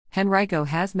Henrico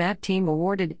hazmat team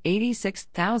awarded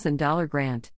 $86,000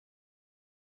 grant.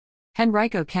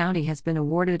 Henrico County has been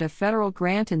awarded a federal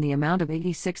grant in the amount of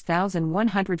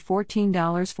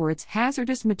 $86,114 for its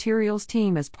hazardous materials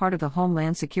team as part of the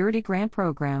Homeland Security Grant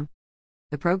Program.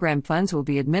 The program funds will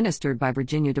be administered by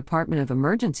Virginia Department of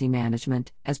Emergency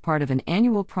Management as part of an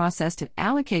annual process to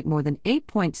allocate more than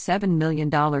 $8.7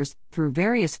 million through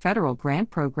various federal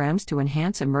grant programs to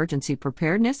enhance emergency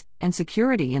preparedness and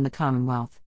security in the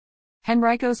Commonwealth.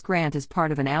 Henrico's grant is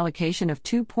part of an allocation of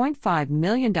 $2.5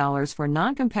 million for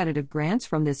non-competitive grants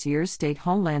from this year's state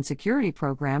Homeland Security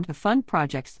Program to fund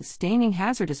projects sustaining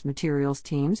hazardous materials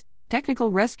teams, technical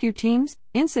rescue teams,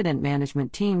 incident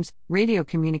management teams, radio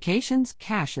communications,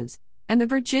 caches, and the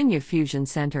Virginia Fusion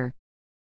Center.